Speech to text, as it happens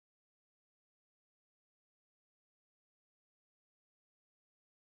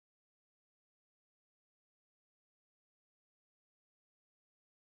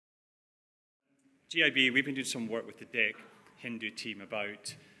GIB, we've been doing some work with the DEC Hindu team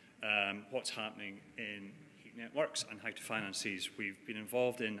about what's happening in heat networks and how to finance these. We've been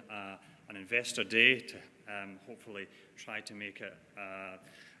involved in an investor day to hopefully try to make it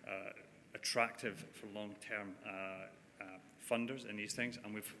attractive for long-term funders in these things,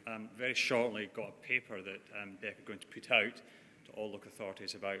 and we've very shortly got a paper that DEC are going to put out to all local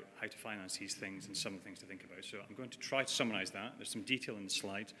authorities about how to finance these things and some things to think about. So I'm going to try to summarise that. There's some detail in the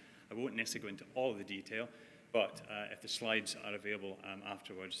slides. I won't necessarily go into all of the detail, but if the slides are available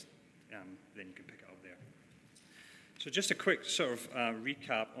afterwards, then you can pick it up there. So just a quick sort of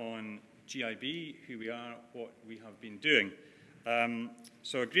recap on GIB, who we are, what we have been doing.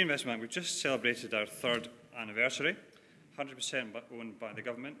 So Green Investment Bank, we've just celebrated our 3rd anniversary, 100% owned by the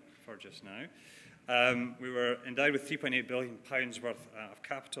government for just now. We were endowed with £3.8 billion worth of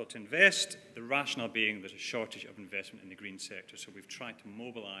capital to invest, the rationale being there's a shortage of investment in the green sector, so we've tried to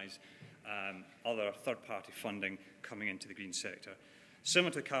mobilise other third-party funding coming into the green sector.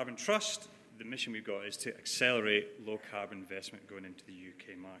 Similar to the Carbon Trust, the mission we've got is to accelerate low-carbon investment going into the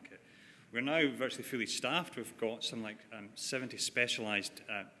UK market. We're now virtually fully staffed. We've got something like 70 specialised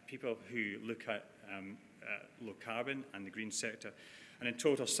people who look at low carbon and the green sector, and in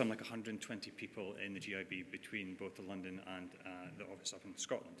total some like 120 people in the GIB between both the London and the office up in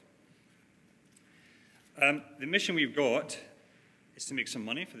Scotland. The mission we've got is to make some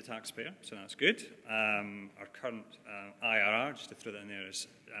money for the taxpayer, so that's good. Our current IRR, just to throw that in there, is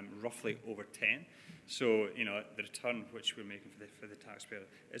roughly over 10. So, you know, the return which we're making for the taxpayer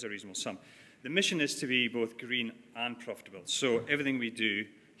is a reasonable sum. The mission is to be both green and profitable. So everything we do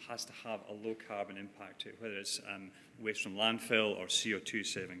has to have a low carbon impact to it, whether it's waste from landfill or CO2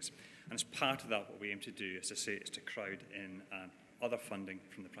 savings. And as part of that, what we aim to do, as I say, is to crowd in other funding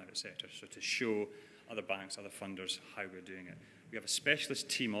from the private sector, so to show other banks, other funders how we're doing it. We have a specialist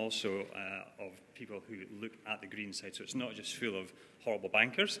team also of people who look at the green side, so it's not just full of horrible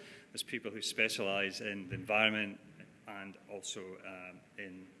bankers. There's people who specialise in the environment and also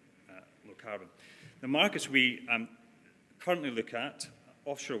in low carbon. The markets we currently look at: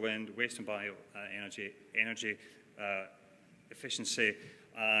 offshore wind, waste and bioenergy, energy efficiency,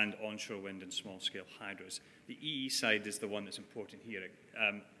 and onshore wind and small-scale hydros. The EE side is the one that's important here.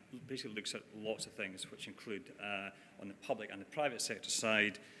 It basically looks at lots of things, which include, on the public and the private sector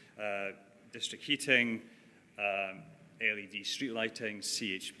side, district heating, LED street lighting,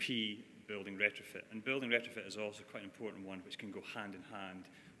 CHP, building retrofit. And building retrofit is also quite an important one, which can go hand in hand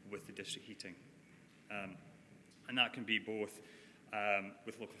with the district heating. And that can be both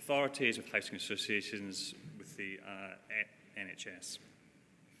with local authorities, with housing associations, with the NHS.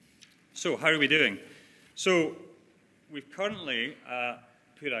 So how are we doing? So we've currently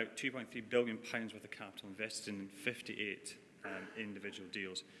put out £2.3 billion worth of capital invested in 58 individual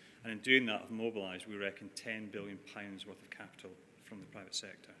deals. And in doing that, have mobilised, we reckon, £10 billion worth of capital from the private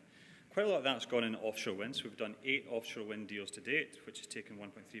sector. Quite a lot of that's gone in offshore wind. So we've done 8 offshore wind deals to date, which has taken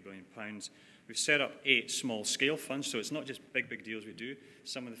 £1.3 billion. We've set up 8 small-scale funds, so it's not just big deals we do.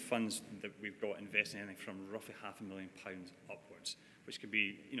 Some of the funds that we've got invest in anything from roughly £500,000 upwards, which could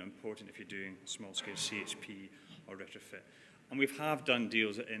be, you know, important if you're doing small-scale CHP or retrofit. And we have done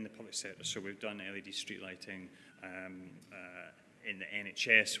deals in the public sector, so we've done LED street lighting. In the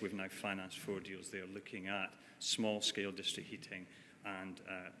NHS, we've now financed 4 deals there looking at small-scale district heating and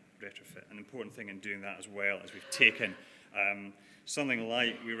retrofit. An important thing in doing that as well is we've taken something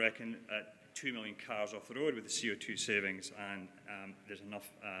like, we reckon, 2 million cars off the road with the CO2 savings, and there's enough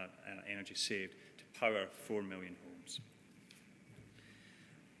energy saved to power 4 million homes.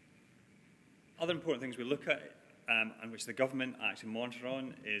 Other important things we look at, and which the government actually monitor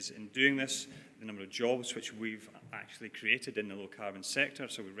on, is in doing this, the number of jobs which we've actually created in the low carbon sector.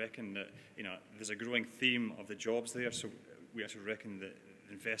 So we reckon that, you know, there's a growing theme of the jobs there. So we actually reckon that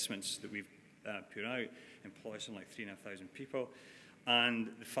the investments that we've put out employ something like 3,500 people, and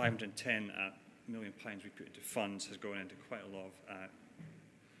the £510 million we put into funds has gone into quite a lot of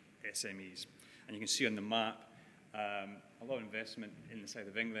SMEs. And you can see on the map a lot of investment in the south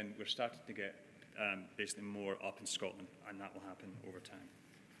of England. We're starting to get basically more up in Scotland, and that will happen over time.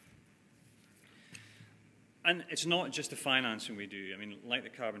 And it's not just the financing we do. I mean, like the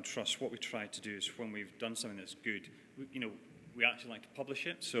Carbon Trust, what we try to do is when we've done something that's good, we actually like to publish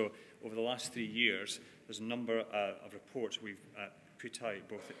it. So over the last 3 years, there's a number of reports we've put out,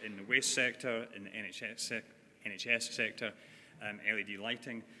 both in the waste sector, in the NHS sector, LED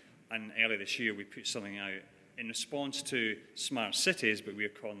lighting, and earlier this year we put something out in response to smart cities, but we're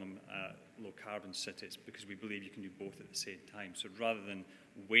calling them low-carbon cities, because we believe you can do both at the same time. So rather than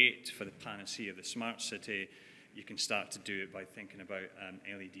wait for the panacea of the smart city, you can start to do it by thinking about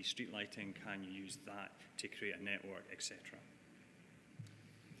LED street lighting. Can you use that to create a network, etc.?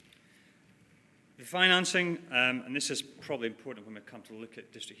 The financing, and this is probably important when we come to look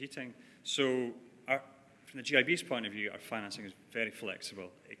at district heating. So from the GIB's point of view, our financing is very flexible.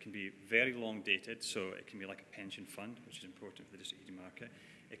 It can be very long dated, so it can be like a pension fund, which is important for the district heating market.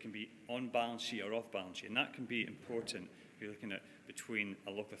 It can be on balance sheet or off balance sheet, and that can be important if you're looking at between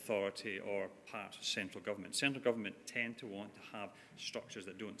a local authority or parts of central government. Central government tend to want to have structures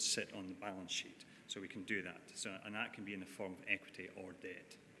that don't sit on the balance sheet, so we can do that. So, and that can be in the form of equity or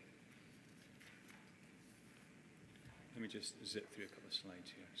debt. Let me just zip through a couple of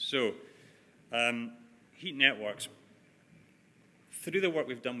slides here. So, heat networks. Through the work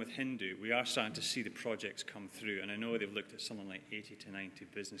we've done with Hindu, we are starting to see the projects come through, and I know they've looked at something like 80 to 90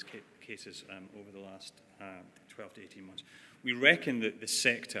 business cases over the last 12 to 18 months. We reckon that the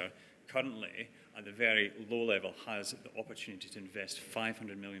sector currently, at the very low level, has the opportunity to invest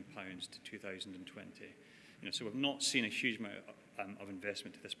 £500 million to 2020. So we've not seen a huge amount of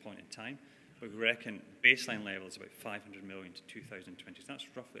investment at this point in time, but we reckon baseline level is about 500 million to 2020. So that's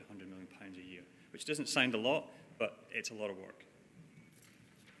roughly £100 million a year, which doesn't sound a lot, but it's a lot of work.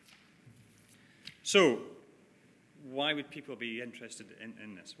 So, why would people be interested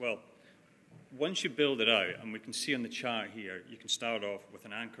in this? Well, once you build it out, and we can see on the chart here, you can start off with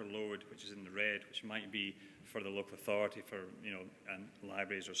an anchor load, which is in the red, which might be for the local authority, for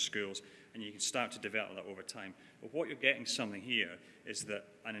libraries or schools, and you can start to develop that over time. But what you're getting something here is that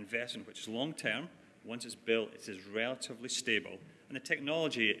an investment which is long-term, once it's built, it is relatively stable, and the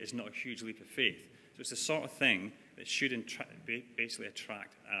technology is not a huge leap of faith. So it's the sort of thing that should basically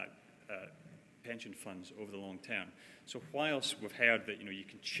attract pension funds over the long term. So whilst we've heard that you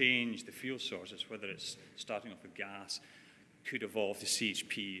can change the fuel sources, whether it's starting off with gas, could evolve to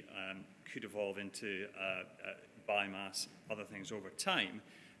CHP, could evolve into biomass, other things over time,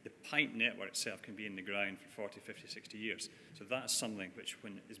 the pipe network itself can be in the ground for 40, 50, 60 years. So that's something which,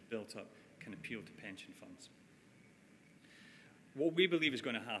 when it's built up, can appeal to pension funds. What we believe is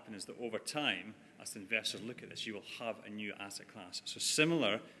going to happen is that over time, as the investors look at this, you will have a new asset class. So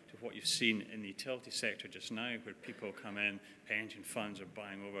similar to what you've seen in the utility sector just now, where people come in, pension funds are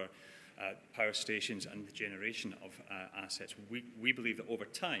buying over power stations and the generation of assets. We believe that over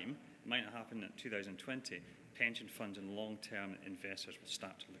time, it might not happen in 2020, pension funds and long-term investors will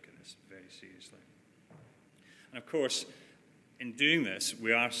start to look at this very seriously. And of course, in doing this,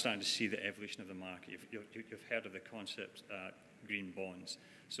 we are starting to see the evolution of the market. You've heard of the concept green bonds.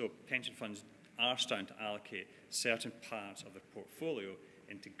 So pension funds are starting to allocate certain parts of their portfolio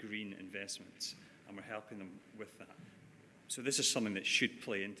into green investments, and we're helping them with that. So this is something that should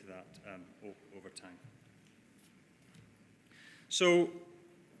play into that over time. So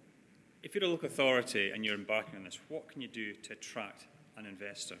if you're a local authority and you're embarking on this, what can you do to attract an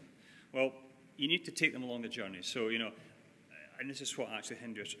investor? Well, you need to take them along the journey. So, and this is what actually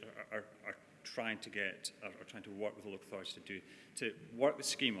Hindu are trying to get, or trying to work with the local authorities to do, to work the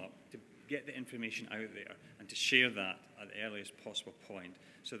scheme up, to get the information out there, and to share that at the earliest possible point,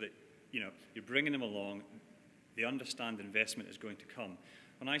 so that you're bringing them along, they understand the investment is going to come.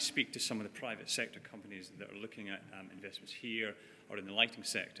 When I speak to some of the private sector companies that are looking at investments here or in the lighting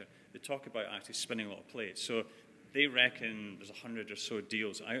sector, they talk about actually spinning a lot of plates. So they reckon there's 100 or so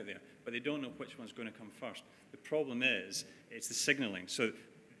deals out there, but they don't know which one's going to come first. The problem is, it's the signalling. So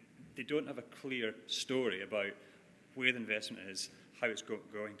they don't have a clear story about where the investment is, how it's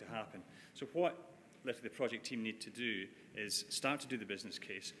going to happen. So what literally the project team need to do is start to do the business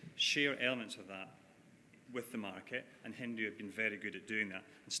case, share elements of that with the market, and Hindu have been very good at doing that,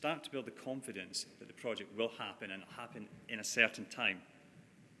 and start to build the confidence that the project will happen and happen in a certain time.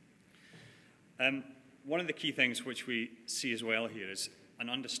 One of the key things which we see as well here is an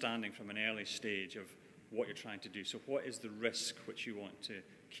understanding from an early stage of what you're trying to do. So what is the risk which you want to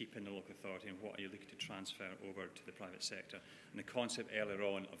keep in the local authority, and what are you looking to transfer over to the private sector? And the concept earlier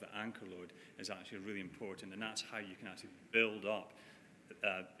on of the anchor load is actually really important, and that's how you can actually build up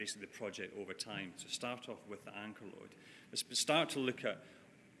basically the project over time. So start off with the anchor load, but start to look at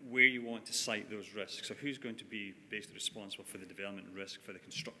where you want to site those risks. So who's going to be basically responsible for the development risk, for the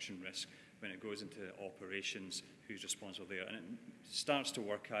construction risk, when it goes into operations, who's responsible there? And it starts to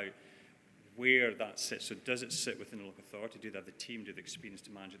work out where that sits. So does it sit within the local authority? Do they have the team, do they have the experience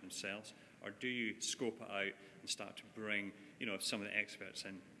to manage it themselves? Or do you scope it out and start to bring some of the experts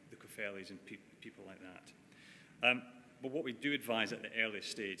in, the Cofellis and people like that? But what we do advise at the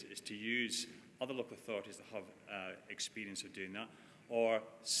earliest stage is to use other local authorities that have experience of doing that, or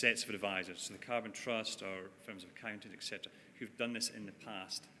sets of advisors, so the Carbon Trust or firms of accounting, etc., who've done this in the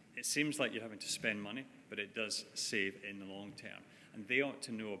past it seems like you're having to spend money, but it does save in the long term. And they ought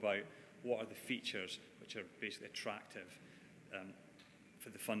to know about what are the features which are basically attractive for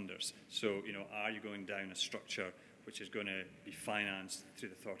the funders. So, are you going down a structure which is going to be financed through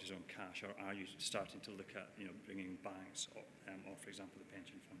the authority's own cash, or are you starting to look at, bringing banks or, for example, the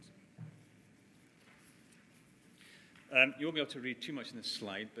pension funds? You won't be able to read too much in this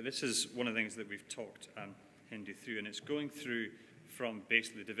slide, but this is one of the things that we've talked Hindu through, and it's going through from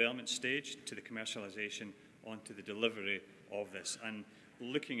basically the development stage to the commercialisation onto the delivery of this, and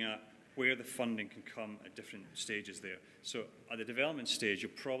looking at where the funding can come at different stages there. So at the development stage,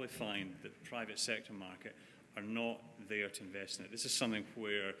 you'll probably find that the private sector market are not there to invest in it. This is something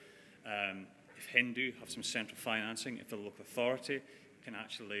where if Hindu have some central financing, if the local authority can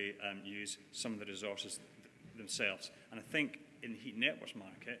actually use some of the resources themselves. And I think in the heat networks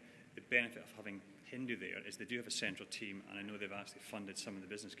market, the benefit of having Hindu there is they do have a central team, and I know they've actually funded some of the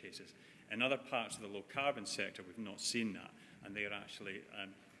business cases. In other parts of the low carbon sector, we've not seen that, and they are actually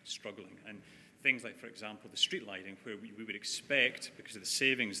struggling. And things like, for example, the street lighting, where we would expect, because of the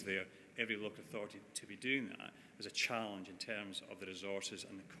savings there, every local authority to be doing that, there's a challenge in terms of the resources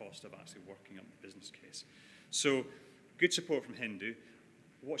and the cost of actually working up the business case. So, good support from Hindu.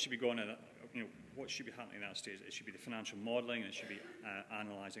 What should be going on? What should be happening at that stage? It should be the financial modelling, and it should be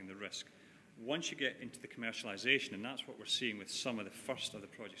analysing the risk. Once you get into the commercialisation, and that's what we're seeing with some of the first of the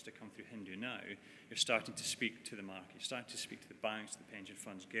projects that come through Hindu now, you're starting to speak to the market, you're starting to speak to the banks, the pension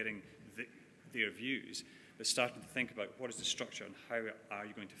funds, getting their views, but starting to think about what is the structure and how are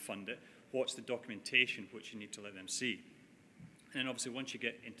you going to fund it, what's the documentation which you need to let them see. And then obviously once you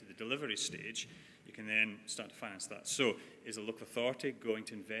get into the delivery stage, you can then start to finance that. So is the local authority going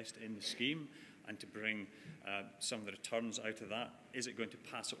to invest in the scheme and to bring some of the returns out of that? Is it going to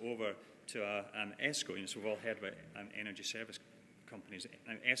pass it over to an ESCO? So we've all heard about energy service companies.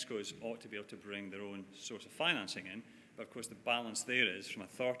 Now, ESCOs ought to be able to bring their own source of financing in, but of course the balance there is, from an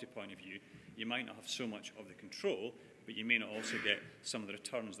authority point of view, you might not have so much of the control, but you may not also get some of the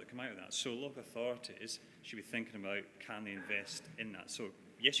returns that come out of that. So local authorities should be thinking about, can they invest in that? So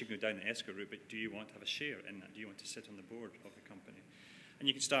yes, you can go down the ESCO route, but do you want to have a share in that? Do you want to sit on the board of the company? And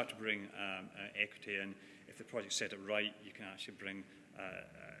you can start to bring equity in. If the project's set up right, you can actually bring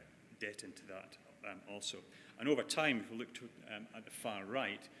debt into that also. And over time, if we look to, at the far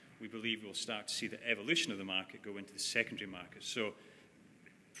right, we believe we'll start to see the evolution of the market go into the secondary market. So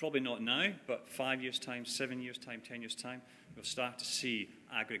probably not now, but 5 years' time, 7 years' time, 10 years' time, we'll start to see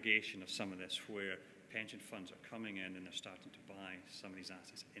aggregation of some of this, where pension funds are coming in and they're starting to buy some of these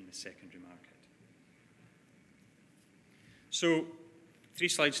assets in the secondary market. So 3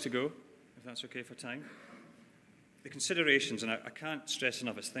 slides to go, if that's okay for time. The considerations, and I can't stress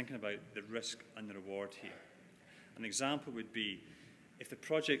enough, is thinking about the risk and the reward here. An example would be, if the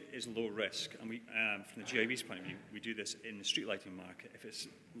project is low risk, and we, from the GIB's point of view, we do this in the street lighting market, if it's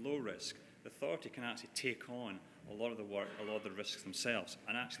low risk, the authority can actually take on a lot of the work, a lot of the risks themselves,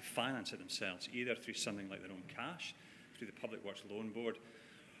 and actually finance it themselves, either through something like their own cash, through the Public Works Loan Board,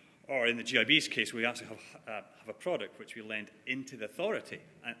 or in the GIB's case, we actually have a product which we lend into the authority.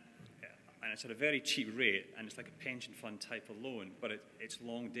 And it's at a very cheap rate, and it's like a pension fund type of loan, but it's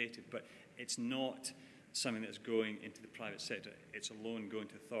long dated, but it's not something that's going into the private sector. It's a loan going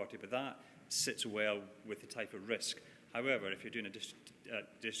to the authority, but that sits well with the type of risk. However, if you're doing a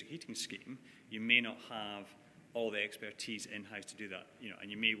district heating scheme, you may not have all the expertise in-house to do that, and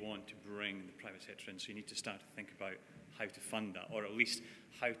you may want to bring the private sector in, so you need to start to think about how to fund that, or at least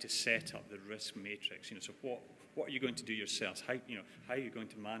how to set up the risk matrix. So what are you going to do yourselves? How are you going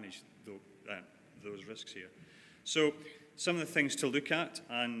to manage those risks here? So some of the things to look at,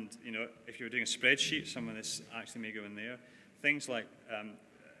 and if you're doing a spreadsheet, some of this actually may go in there. Things like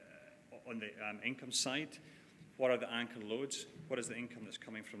on the income side, what are the anchor loads? What is the income that's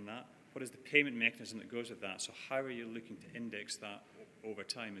coming from that? What is the payment mechanism that goes with that? So how are you looking to index that over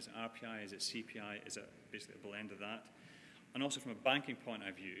time? Is it RPI? Is it CPI? Is it basically a blend of that? And also from a banking point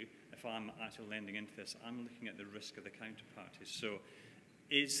of view, if I'm actually lending into this, I'm looking at the risk of the counterparties. So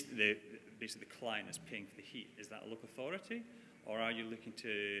is basically the client that's paying for the heat, is that a local authority? Or are you looking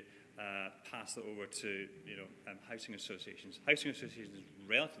to pass that over to housing associations? Housing associations is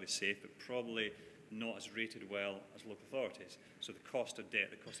relatively safe, but probably not as rated well as local authorities. So the cost of debt,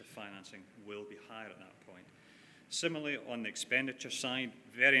 the cost of financing will be higher at that point. Similarly, on the expenditure side,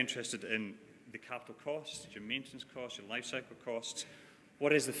 very interested in the capital costs, your maintenance costs, your life cycle costs.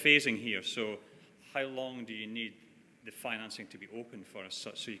 What is the phasing here? So how long do you need the financing to be open for us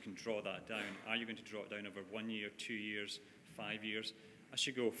so you can draw that down? Are you going to draw it down over 1 year, 2 years, 5 years? As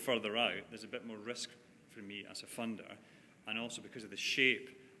you go further out, there's a bit more risk for me as a funder, and also because of the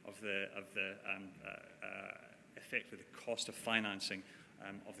shape of the effectively the cost of financing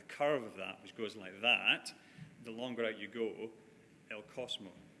of the curve of that, which goes like that, the longer out you go, it'll cost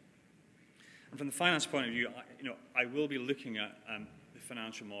more. And from the finance point of view, I will be looking at the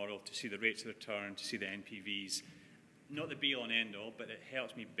financial model to see the rates of return, to see the NPVs. Not the be-all and end-all, but it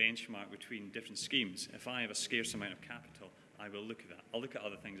helps me benchmark between different schemes. If I have a scarce amount of capital, I will look at that. I'll look at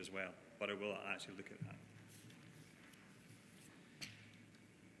other things as well, but I will actually look at that.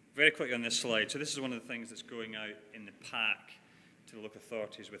 Very quickly on this slide. So this is one of the things that's going out in the pack to the local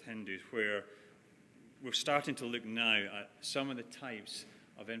authorities with Hindus, where we're starting to look now at some of the types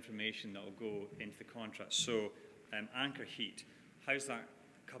of information that will go into the contract. So anchor heat, how's that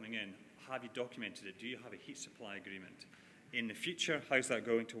coming in? Have you documented it? Do you have a heat supply agreement? In the future, how's that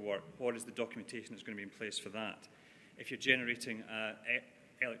going to work? What is the documentation that's going to be in place for that? If you're generating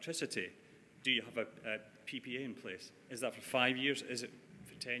electricity, do you have a PPA in place? Is that for 5 years? Is it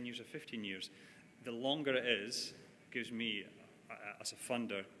for 10 years or 15 years? The longer it is, gives me, as a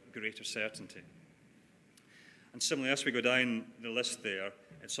funder, greater certainty. And similarly, as we go down the list there,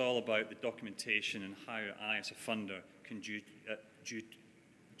 it's all about the documentation and how I, as a funder, can due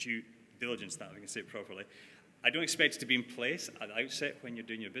diligence that, if I can say it properly. I don't expect it to be in place at the outset when you're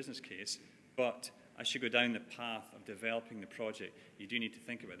doing your business case, but as you go down the path of developing the project, you do need to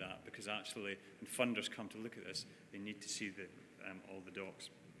think about that, because actually, when funders come to look at this, they need to see all the docs.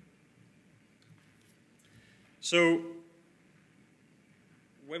 So,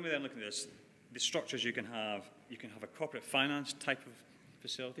 when we then look at this, the structures you can have a corporate finance type of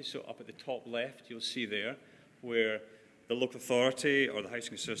facility. So up at the top left, you'll see there where the local authority or the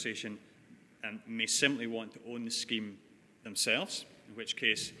housing association may simply want to own the scheme themselves, in which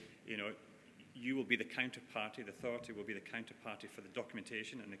case, you will be the counterparty, the authority will be the counterparty for the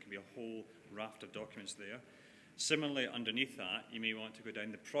documentation, and there can be a whole raft of documents there. Similarly, underneath that, you may want to go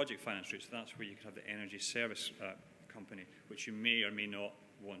down the project finance route, so that's where you could have the energy service company, which you may or may not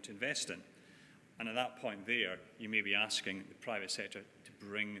want to invest in. And at that point there, you may be asking the private sector to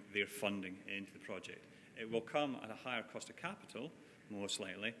bring their funding into the project. It will come at a higher cost of capital, most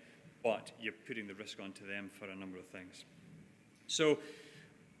likely, but you're putting the risk onto them for a number of things. So,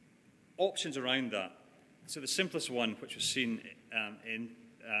 options around that. So the simplest one, which was seen in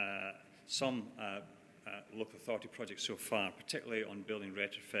some local authority projects so far, particularly on building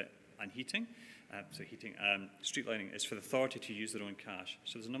retrofit and heating, street lighting, is for the authority to use their own cash.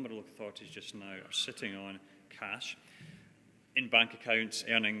 So there's a number of local authorities just now are sitting on cash in bank accounts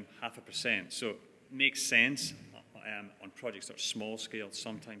earning 0.5%. So it makes sense on projects that are small scale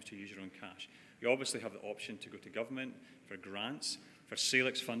sometimes to use your own cash. You obviously have the option to go to government for grants, for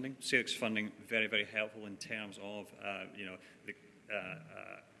SALEX funding. SALEX funding, very, very helpful in terms of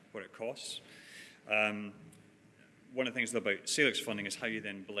what it costs. One of the things about SALEX funding is how you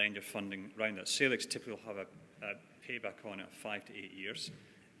then blend your funding around that. SALEX typically will have a payback on it of 5 to 8 years.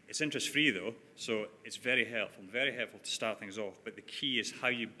 It's interest-free though, so it's very helpful to start things off, but the key is how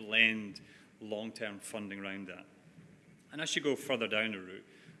you blend long-term funding around that. And as you go further down the route,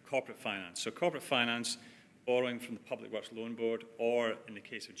 corporate finance. So corporate finance, borrowing from the Public Works Loan Board, or in the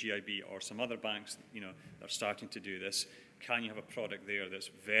case of GIB or some other banks, that are starting to do this, can you have a product there that's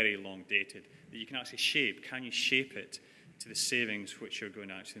very long dated that you can actually shape? Can you shape it to the savings which you're going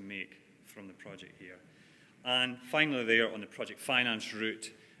to actually make from the project here? And finally there on the project finance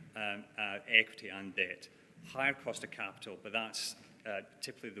route, equity and debt. Higher cost of capital, but that's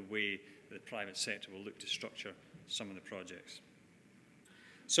typically the way that the private sector will look to structure some of the projects.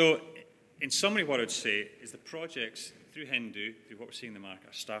 So in summary, what I would say is the projects through Hindu, through what we're seeing in the market,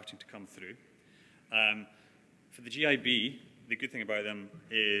 are starting to come through. For the GIB, the good thing about them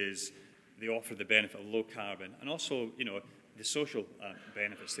is they offer the benefit of low carbon and also, the social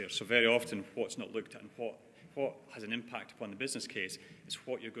benefits there. So very often what's not looked at and what has an impact upon the business case is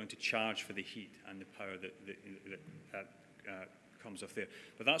what you're going to charge for the heat and the power that comes off there.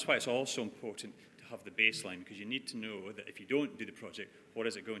 But that's why it's also important to have the baseline, because you need to know that if you don't do the project, what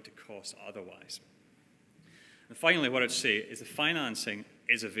is it going to cost otherwise? And finally, what I'd say is the financing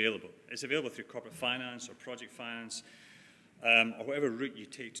is available. It's available through corporate finance or project finance, or whatever route you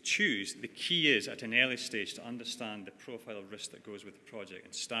take to choose. The key is at an early stage to understand the profile of risk that goes with the project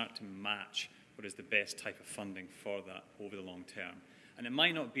and start to match what is the best type of funding for that over the long term. And it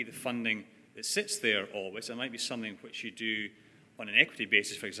might not be the funding that sits there always. It might be something which you do on an equity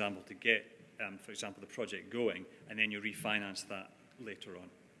basis, for example, to get, for example, the project going, and then you refinance that later on.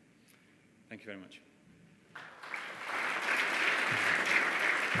 Thank you very much.